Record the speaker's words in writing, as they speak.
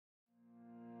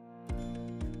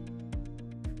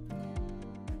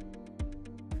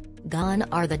Gone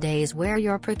are the days where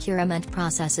your procurement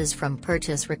processes from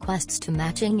purchase requests to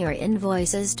matching your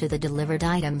invoices to the delivered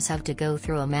items have to go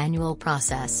through a manual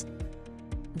process.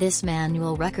 This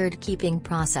manual record-keeping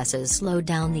processes slow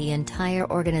down the entire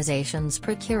organization's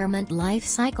procurement life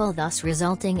cycle, thus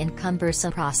resulting in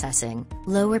cumbersome processing,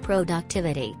 lower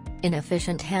productivity,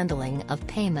 inefficient handling of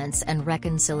payments and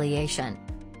reconciliation.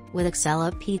 With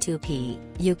Exela P2P,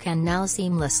 you can now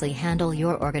seamlessly handle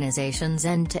your organization's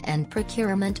end-to-end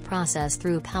procurement process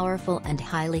through powerful and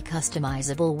highly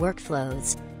customizable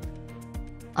workflows.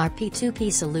 Our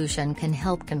P2P solution can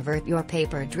help convert your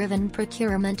paper-driven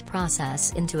procurement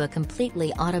process into a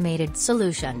completely automated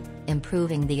solution,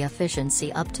 improving the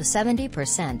efficiency up to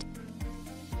 70%.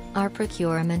 Our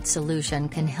procurement solution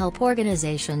can help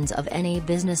organizations of any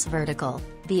business vertical,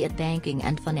 be it banking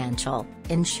and financial,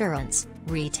 insurance,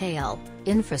 retail,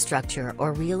 infrastructure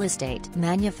or real estate,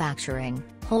 manufacturing,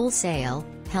 wholesale,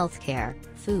 healthcare,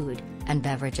 food, and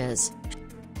beverages.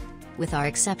 With our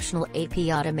exceptional AP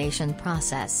automation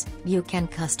process, you can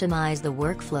customize the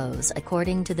workflows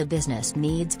according to the business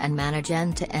needs and manage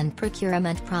end-to-end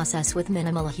procurement process with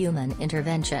minimal human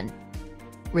intervention.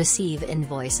 Receive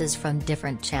invoices from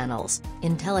different channels,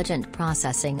 intelligent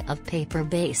processing of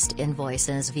paper-based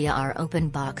invoices via our open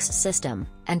box system,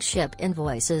 and ship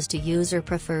invoices to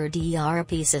user-preferred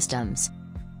ERP systems.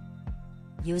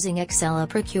 Using Exela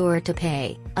Procure to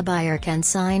Pay, a buyer can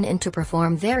sign in to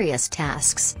perform various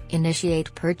tasks,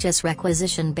 initiate purchase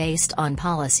requisition based on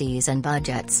policies and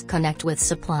budgets, connect with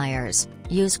suppliers,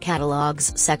 use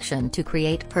catalogs section to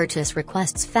create purchase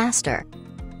requests faster,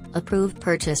 approve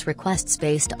purchase requests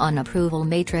based on approval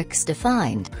matrix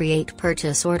defined, create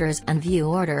purchase orders and view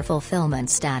order fulfillment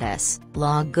status,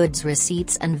 log goods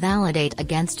receipts and validate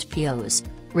against POs,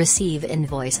 receive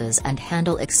invoices and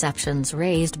handle exceptions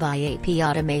raised by AP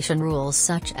automation rules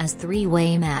such as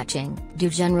three-way matching, do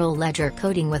general ledger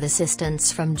coding with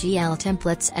assistance from GL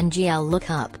templates and GL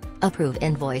lookup, approve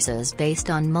invoices based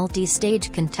on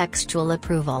multi-stage contextual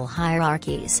approval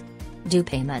hierarchies, do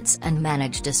payments and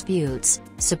manage disputes.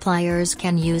 Suppliers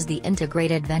can use the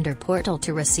integrated vendor portal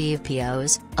to receive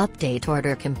POs, update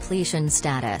order completion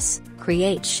status,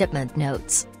 create shipment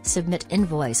notes, submit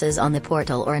invoices on the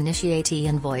portal or initiate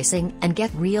e-invoicing and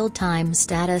get real-time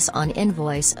status on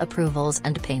invoice approvals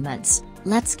and payments.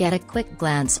 Let's get a quick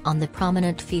glance on the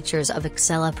prominent features of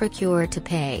Exela Procure to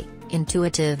Pay: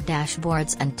 intuitive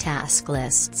dashboards and task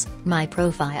lists, My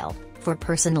Profile, for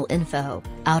personal info,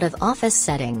 out-of-office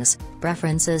settings,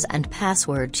 preferences and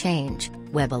password change,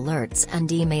 web alerts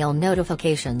and email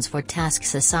notifications for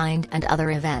tasks assigned and other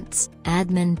events,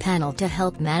 admin panel to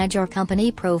help manage your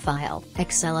company profile,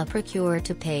 Exela Procure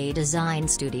to Pay Design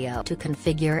Studio to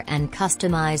configure and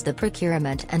customize the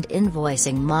procurement and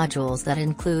invoicing modules that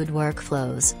include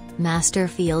workflows, master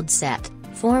field set,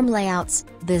 form layouts,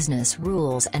 business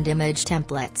rules and image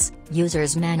templates,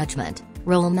 users management,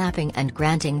 role mapping and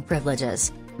granting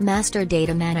privileges, master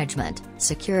data management,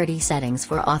 security settings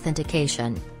for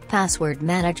authentication, password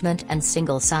management and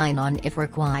single sign-on if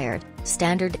required,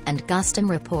 standard and custom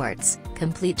reports,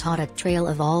 complete audit trail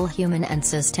of all human and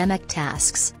systemic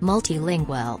tasks,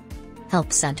 multilingual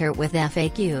help center with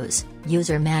FAQs,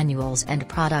 user manuals and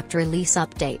product release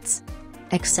updates.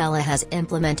 Exela has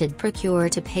implemented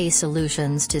procure-to-pay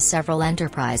solutions to several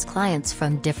enterprise clients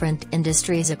from different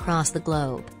industries across the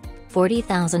globe.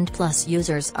 40,000 plus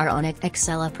users are on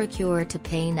Exela Procure to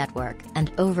Pay network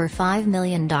and over 5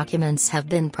 million documents have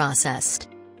been processed.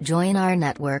 Join our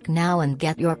network now and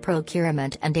get your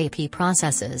procurement and AP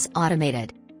processes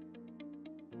automated.